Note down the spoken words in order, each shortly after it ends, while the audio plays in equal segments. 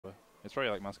It's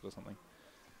probably like Musk or something.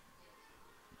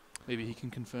 Maybe he can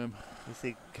confirm. You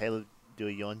see Caleb do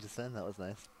a yawn just then? That was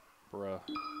nice. Bruh.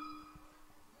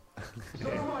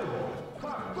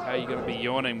 How are you going to be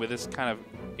yawning with this kind of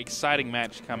exciting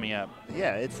match coming up?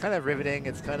 Yeah, it's kind of riveting.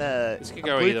 It's kind of... This could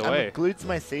go either way. I'm glued to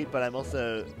my seat, but I'm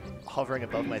also hovering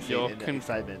above my seat in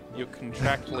excitement. You're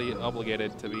contractually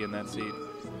obligated to be in that seat.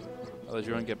 Otherwise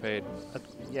you won't get paid.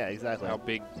 Yeah, exactly. How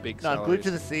big No, salaries. I'm glued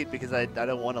to the seat because I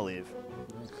don't want to leave.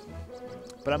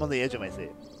 But I'm on the edge of my seat.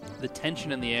 The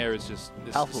tension in the air is just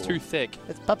it's too thick.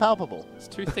 It's palpable. It's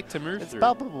too thick to move It's through.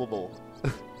 palpable.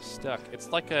 Stuck.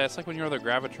 It's like when you're on the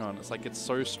Gravitron. It's like it's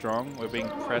so strong we're being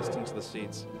pressed into the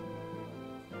seats.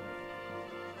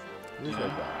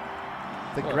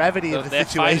 The gravity of the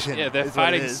situation. Yeah, their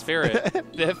fighting spirit.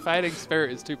 Their fighting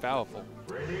spirit is too powerful.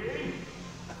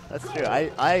 That's true.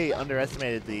 I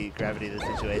underestimated the gravity of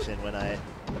the situation when I...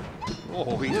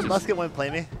 Oh, Musket won't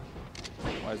play me.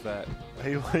 Why is that?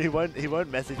 He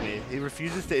won't message me. He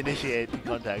refuses to initiate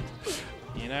contact.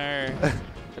 You know,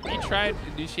 have you tried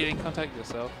initiating contact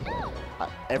yourself?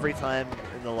 Every time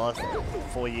in the last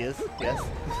 4 years, yes.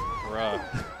 Bruh.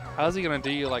 How's he going to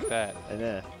do you like that? I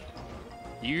know.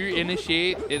 You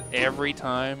initiate it every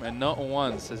time, and not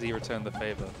once has he returned the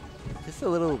favor. Just a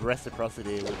little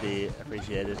reciprocity would be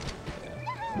appreciated.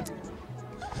 Yeah.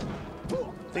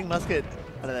 I think Musket,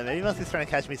 I don't know, maybe Musket's trying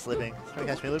to catch me slipping. He's trying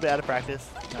to catch me a little bit out of practice.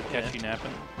 Catch you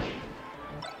napping.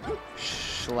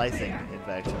 Slicing, in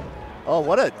fact. Oh,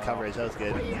 what a coverage. That was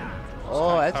good.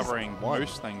 Oh, that's covering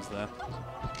most things there.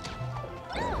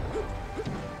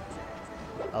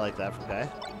 I like that from Kai.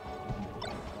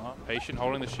 Oh, patient,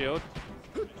 holding the shield.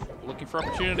 Looking for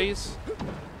opportunities.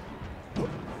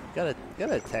 Gotta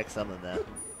attack something there.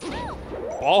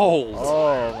 Bold!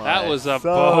 Oh my, that was a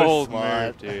bold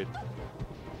move, dude.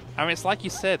 I mean, it's like you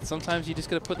said, sometimes you just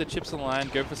gotta put the chips in line,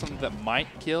 go for something that might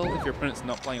kill if your opponent's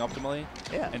not playing optimally,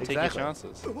 and take your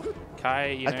chances. Kai,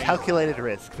 you know, a calculated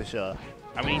risk for sure.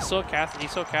 I mean, he saw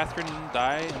Katherine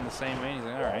die in the same vein. He's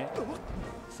like, all right.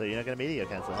 So you're not gonna meteor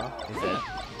cancel, huh? He said.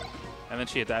 And then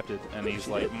she adapted, and he's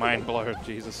like, mind blown,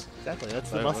 Jesus. Exactly,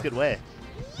 that's the Musket way.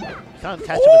 You can't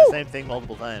catch him with the same thing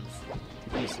multiple times.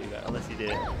 You see that? Unless you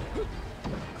do.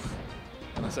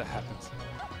 Unless it happens.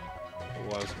 I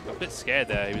was a bit scared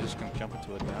there. He was just going to jump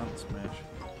into a down smash.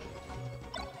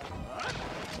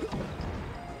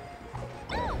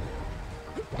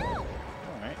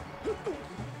 Alright.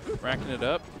 Racking it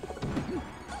up.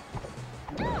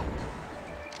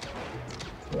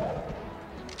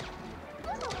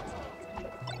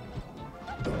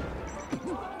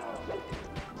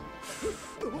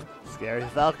 Scary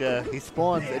Falco. He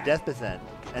spawns at death %,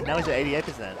 and now he's at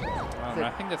 88%.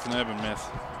 I think that's an urban myth.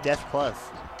 Death plus.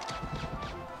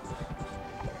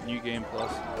 New game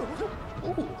plus.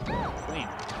 Ooh, clean.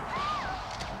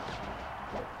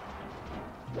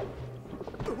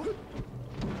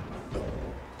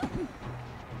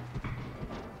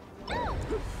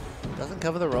 Doesn't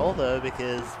cover the roll though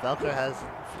because Falco has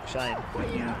shine.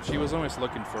 She was almost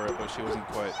looking for it, but she wasn't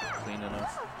quite clean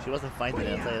enough. She wasn't finding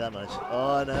it, I'll tell you that much.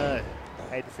 Oh no.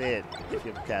 I hate to see it if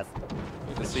you're Kath.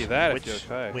 You can see that Which if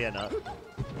you're Kai. we are not.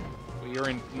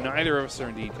 Neither of us are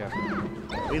indeed Katherine.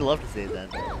 We love to see it then.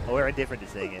 Or we're indifferent to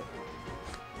seeing it.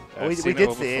 We seen did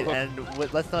all see it, before.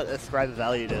 and let's not ascribe a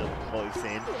value to what we've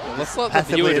seen. Well, let's let the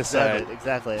Passively viewer observe decide. it.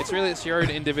 Exactly. It's your own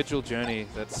individual journey.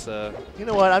 That's you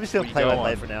know what? I'm just gonna play go by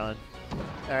play on. from now on.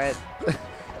 All right.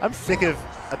 I'm sick of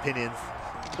opinions.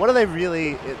 What are they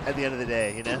really at the end of the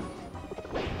day? You know,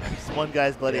 just one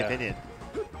guy's bloody opinion.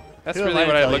 That's Who am really I to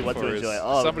what I tell you look what to for. Is enjoy?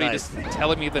 Oh, somebody nice. just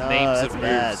telling me the names of moves.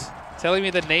 Bad. Telling me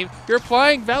the name. You're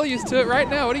applying values to it right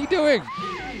now. What are you doing?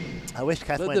 I wish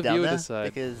Kath Let went the down viewer there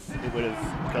decide. because it would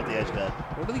have got the edge guard.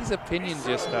 What are these opinions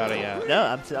you're spouting out? No,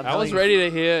 I'm I was telling ready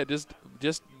to hear just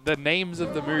the names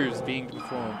of the moves being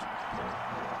performed.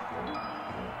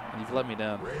 And you've let me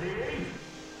down.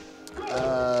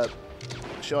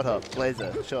 Short hop,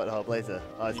 blazer. Short hop, blazer.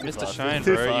 Oh, it's You too missed a fast. shine, It's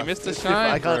too bro. You fast. missed a It's too fast. I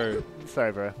shine, can't- bro.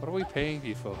 Sorry, bro. What are we paying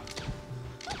you for?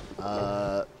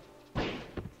 I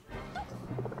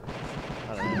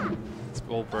don't know. It's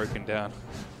all broken down.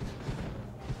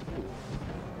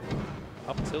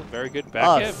 Up tilt, very good back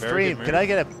Oh, air, very stream. good Can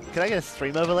I get a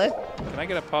stream overlay? Can I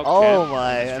get a pop? Oh chat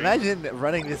my! on the stream? Imagine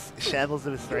running this shambles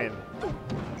of a stream,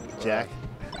 Jack.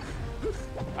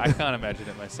 I can't imagine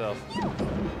it myself.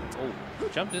 Oh,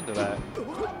 jumped into that. Do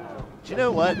you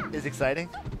know what is exciting?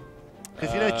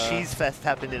 Because you know Cheese Fest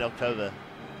happened in October,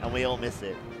 and we all missed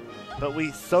it. But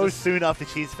we soon after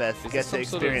Cheese Fest is get this to some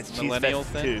sort of experience Cheese millennial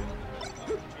Fest thing?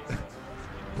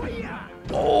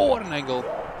 2. Oh, what an angle!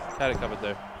 Had it covered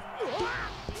there.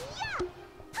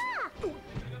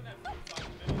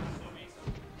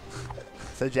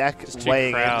 So Jack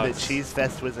weighing in that Cheese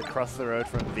Fest was across the road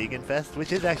from Vegan Fest,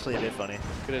 which is actually a bit funny.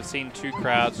 Could have seen two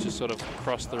crowds just sort of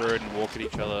cross the road and walk at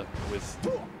each other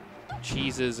with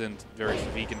cheeses and various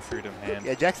vegan food in hand.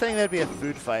 Yeah, Jack's saying that'd be a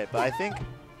food fight, but I think...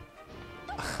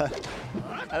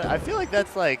 I feel like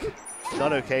that's like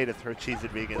not okay to throw cheese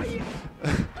at vegans.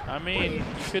 I mean, you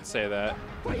could say that.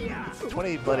 It's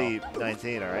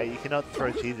 2019, alright? You cannot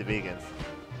throw cheese at vegans.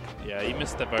 Yeah, you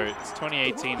missed the boat. It's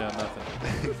 2018 or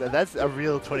nothing. So that's a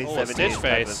real 2017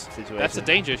 type of situation. That's a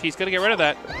danger. He's going to get rid of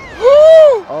that.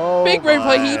 Oh big brain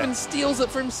play. He even steals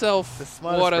it for himself. The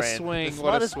smartest what a brain. swing. The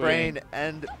smartest what a swing. brain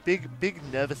and big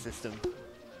nervous system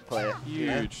player.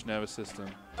 Huge nervous system.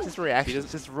 Just reaction.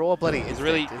 Just raw bloody instinct,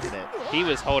 really, isn't it? He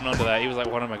was holding on to that. He was like,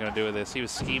 what am I going to do with this? He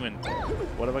was scheming.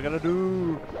 What am I going to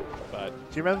do? But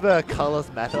do you remember Carlos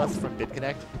Matos from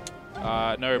BitConnect?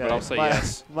 No, but I'll say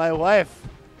yes. My wife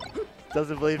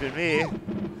doesn't believe in me.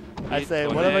 I say,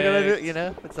 what am I going to do? You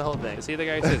know, it's the whole thing. Is he the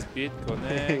guy who says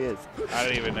BitConnect? He is. I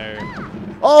don't even know.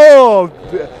 Oh!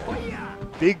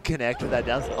 Big connect with that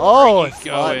down. Oh,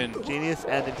 smart, genius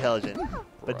and intelligent.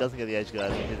 But doesn't get the edge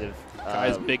guard because of...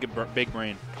 Guy's big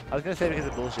brain. I was going to say because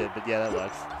of bullshit, but yeah, that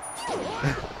works.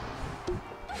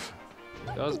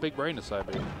 That was a big brain to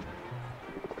Cyber.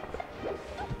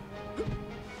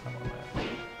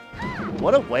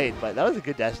 What a wait, but that was a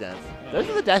good dash dance. Yeah. Those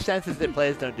are the dash dances that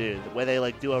players don't do, where they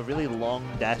like do a really long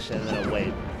dash and then a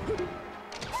wait.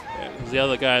 Yeah, because the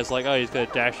other guy's like, oh, he's going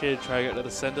to dash in, try to get to the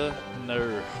center.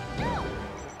 No.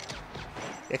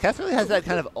 Yeah, Katherine really has that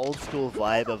kind of old school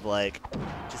vibe of like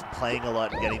just playing a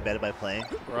lot and getting better by playing.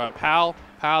 Right, Pal,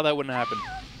 that wouldn't happen.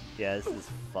 Yeah, this is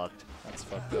fucked. That's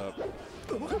fucked up.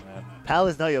 Come on, man. Pal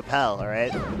is not your pal,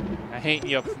 alright? I hate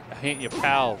your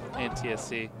pal,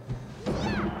 NTSC.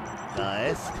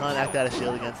 Nice. Can't act out a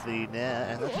shield against the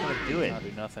net, and that's going to do it. Can't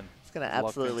do nothing. It's going to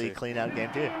absolutely clean out game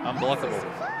 2. Unblockable.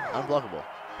 Unblockable.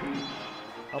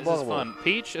 This is fun.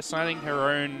 Peach assigning her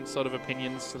own sort of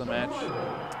opinions to the match,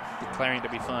 declaring to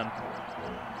be fun.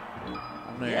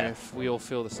 I don't know if we all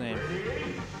feel the same.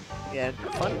 Yeah,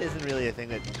 fun isn't really a thing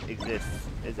that exists,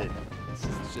 is it?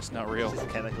 It's just not real. It's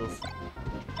just chemicals.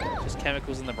 Just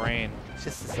chemicals in the brain. It's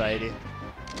just society.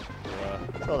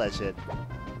 It's all that shit.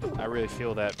 I really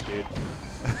feel that, dude.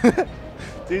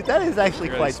 Dude, that is actually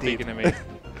really quite speaking deep. to me.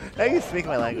 Now you speak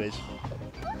my language.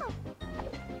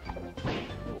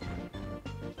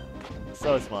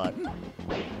 So smart.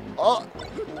 Oh!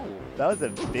 That was a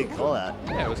big call out.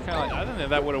 Yeah, it was kind of like, I don't know if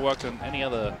that would have worked on any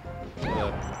other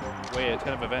way, kind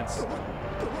of events.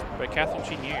 But Katherine,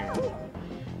 she knew.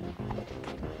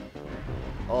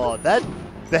 Oh,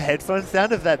 the headphone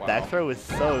sound of that back throw was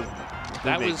so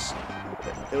That big. was...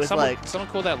 It was someone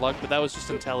called that luck, but that was just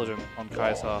intelligent on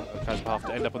Kaiza's behalf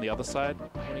to end up on the other side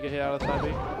when you get hit out of the side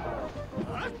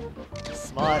B.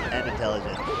 Smart and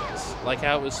intelligent. Like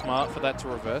how it was smart for that to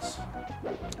reverse.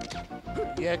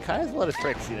 Yeah, Kai has a lot of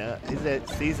tricks, you know. He's a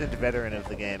seasoned veteran of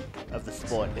the game, of the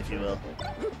sport, if you will.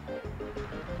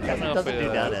 I don't know if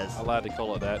we're – allowed to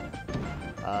call it that.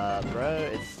 Bro,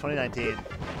 it's 2019.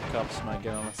 Cops might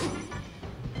get on us.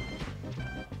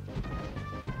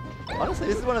 Honestly,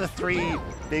 this is one of the 3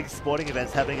 big sporting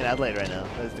events happening in Adelaide right now.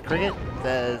 There's the cricket,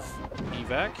 there's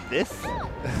EVAC, this,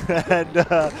 and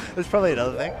there's probably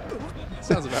another thing.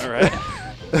 Sounds about right.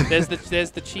 there's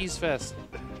the Cheese Fest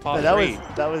Part 3.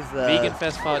 That was Vegan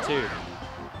Fest Part 2.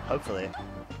 Hopefully.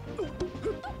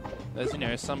 There's, you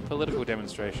know, some political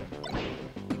demonstration.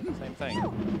 Same thing.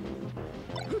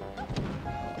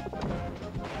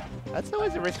 That's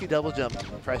always a risky double jump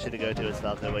pressure to go to as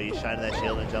Falco, where you shine that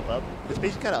shield and jump up. Because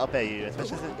Peach can kind of up air you,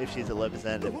 especially if she's a low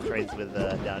percent and trades with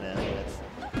down air.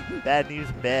 That's bad news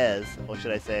bears, or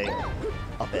should I say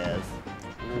up airs.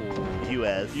 You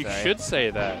airs. You should say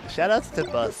that. Shoutouts to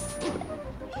Bust.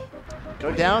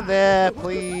 Go down there,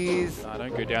 please. No,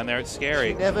 don't go down there. It's scary.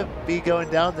 She'd never be going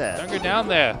down there. Don't go down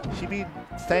there. She'd be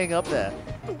staying up there.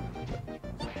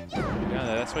 Go down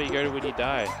there. That's where you go to when you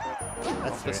die.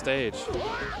 That's the stage.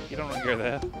 You don't want to go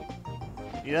there.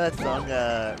 You know that song,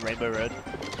 Rainbow Road?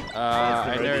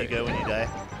 I know. You go when you die.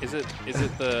 Is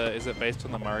it based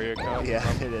on the Mario Kart? Yeah,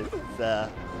 it is. It's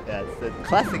the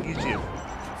classic YouTube.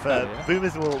 For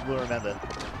boomers will remember.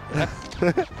 Yeah.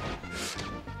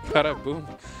 Cut up, boom.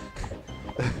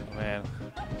 Oh, man,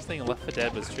 this thing Left 4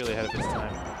 Dead was truly ahead of its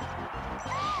time.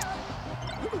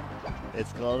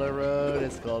 It's called a road,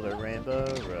 it's called a rainbow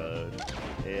road.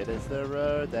 It is the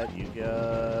road that you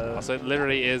go. Also, it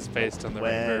literally is based on the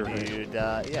rainbow road. When you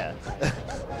die, yeah.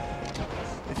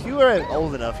 If you were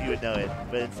old enough, you would know it,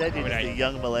 but instead you're just the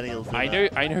young millennials. I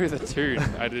know the tune.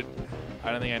 I don't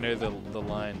think I know the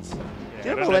lines. Do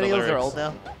you know millennials are old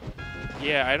now?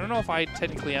 Yeah, I don't know if I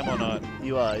technically am or not.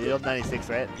 You are. You're 96,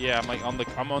 right? Yeah, I'm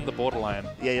like I'm on the borderline.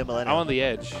 Yeah, you're millennial. I'm on the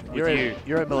edge with you.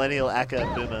 You're a millennial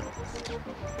Akka boomer.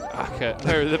 Akka.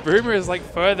 No, the boomer is like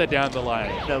further down the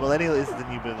line. No, millennial is the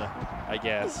new boomer. I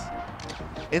guess.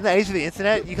 In the age of the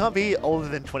internet, you can't be older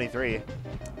than 23.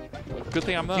 Good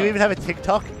thing I'm not. Do you even have a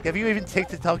TikTok? Have you even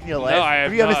TikTok in your life? No, I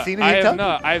have you not. ever seen a I TikTok? have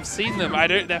not. I've seen them. I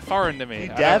don't. They're foreign to me. You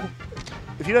dab?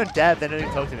 If you don't dab, then don't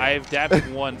even talk to me. I have dabbed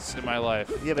once in my life.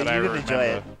 Yeah, but you didn't enjoy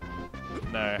it.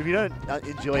 No. If you don't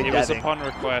enjoy dabbing. It was upon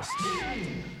request.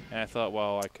 And I thought,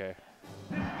 well, okay.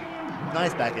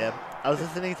 Nice back air. I was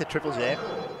listening to Triple J.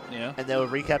 Yeah. And they were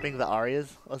recapping the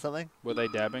arias or something. Were they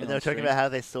dabbing? And they were talking about how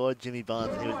they saw Jimmy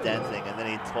Barnes and he was dancing, and then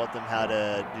he taught them how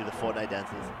to do the Fortnite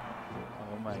dances.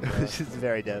 Oh my god. Which is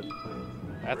very dope.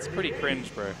 That's pretty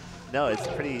cringe, bro. No, it's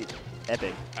pretty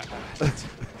epic.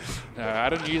 No, I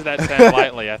don't use that term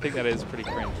lightly. I think that is pretty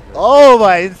cringe. Bro. Oh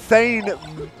my insane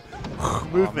movement.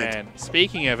 Oh man.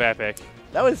 Speaking of epic.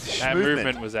 That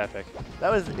movement was epic.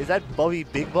 Is that Bobby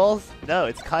Big Balls? No,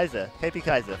 it's Kaiza. KP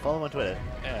Kaiza. Follow him on Twitter.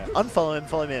 Yeah. Unfollow him,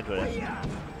 follow me on Twitter.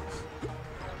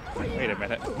 Wait a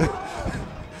minute.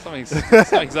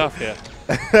 something's off here.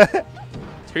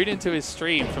 Tune into his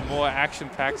stream for more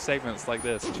action-packed segments like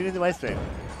this. Tune into my stream.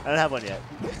 I don't have one yet.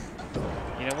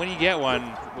 You know, when you get one,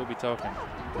 we'll be talking.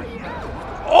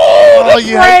 Oh,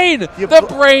 the brain! The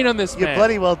brain on this man. You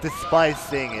bloody well despise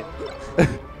seeing it.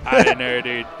 I don't know,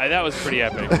 dude. That was pretty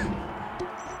epic.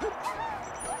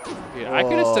 Dude, I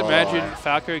could just imagine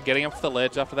Falco getting up to the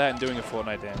ledge after that and doing a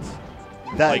Fortnite dance.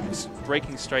 Like,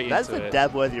 breaking straight into it. That's a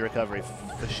dab-worthy recovery,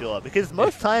 for sure. Because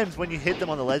most times when you hit them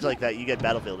on the ledge like that, you get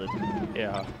battlefielded.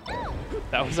 Yeah.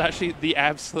 That was actually the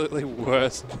absolutely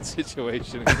worst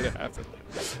situation that could have happened.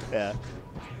 Yeah.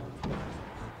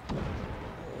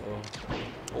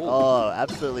 Oh,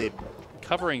 absolutely.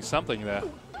 Covering something there.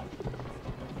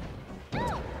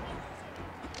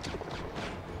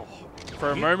 For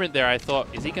a moment there, I thought,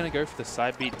 is he going to go for the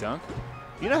side beat dunk?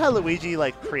 You know how Luigi,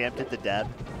 like, preempted the dab?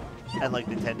 And, like,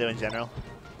 Nintendo in general?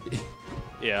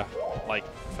 Yeah. Like,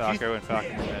 Falco and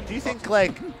Falcon. Do you think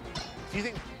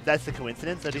that's a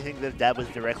coincidence, or do you think the dab was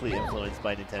directly influenced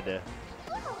by Nintendo?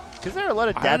 Because there are a lot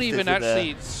of dabs. I don't even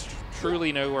actually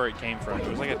truly know where it came from. It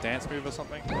was like a dance move or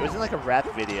something? It was in, like, a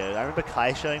rap video. I remember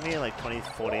Kai showing me in, like,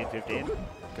 2014, 15.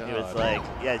 God. It was like,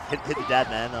 yeah, hit the dab,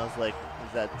 man. I was like,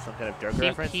 is that some kind of Joker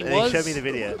reference? And he showed me the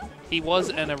video. He was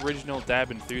an original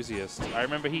dab enthusiast. I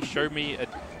remember he showed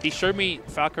me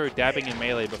Falco dabbing in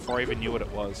Melee before I even knew what it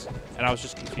was, and I was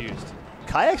just confused.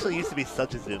 Kai actually used to be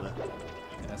such a zoomer.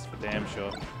 That's for damn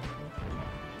sure.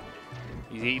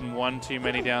 He's eaten one too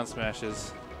many down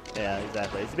smashes. Yeah,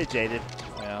 exactly. He's a bit jaded.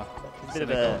 Yeah. He's a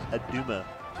bit of a doomer,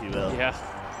 if you will. Yeah.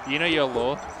 You know your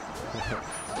lore.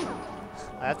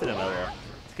 I have to know my lore.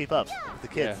 To keep up with the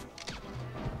kids. Yeah.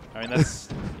 I mean, that's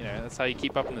that's how you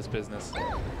keep up in this business.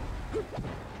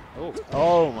 Oh.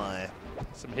 Oh my.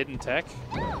 Some hidden tech.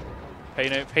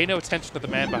 Pay no attention to the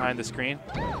man behind the screen.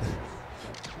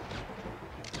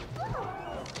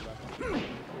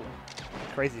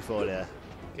 Crazy forward air.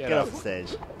 Get off the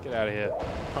stage. Get out of here.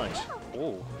 Punch.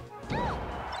 Oh.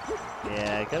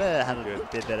 Yeah, gotta have a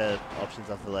bit better options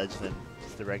off the ledge than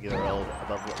just the regular old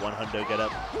above 100 get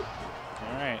up.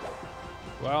 All right.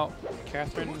 Well,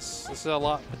 Katherine's, this is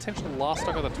a potential last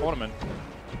stock of the tournament.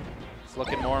 It's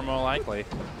looking more and more likely.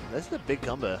 This is a big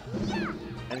combo.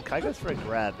 And Kai goes for a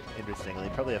grab, interestingly.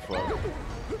 Probably a flop.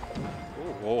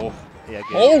 Oh, yeah,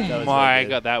 good. Oh my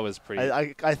god, that was pretty.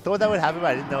 I thought that would happen,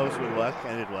 but I didn't know if it would work,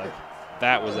 and it worked.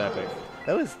 That was epic.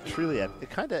 That was truly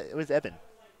epic. It was Eben.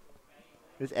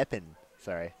 It was Eppin.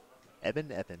 Sorry.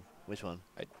 Eben? Which one?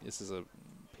 This is a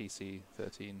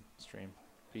PC-13 stream.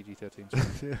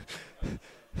 PG-13 stream.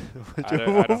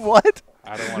 What?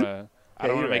 I don't want to. I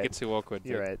don't want to make it too awkward.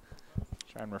 You're right.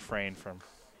 Try and refrain from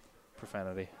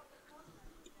profanity.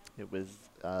 It was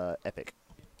epic.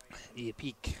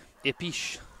 Epic.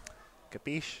 Epish.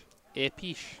 Capiche?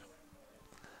 Epish.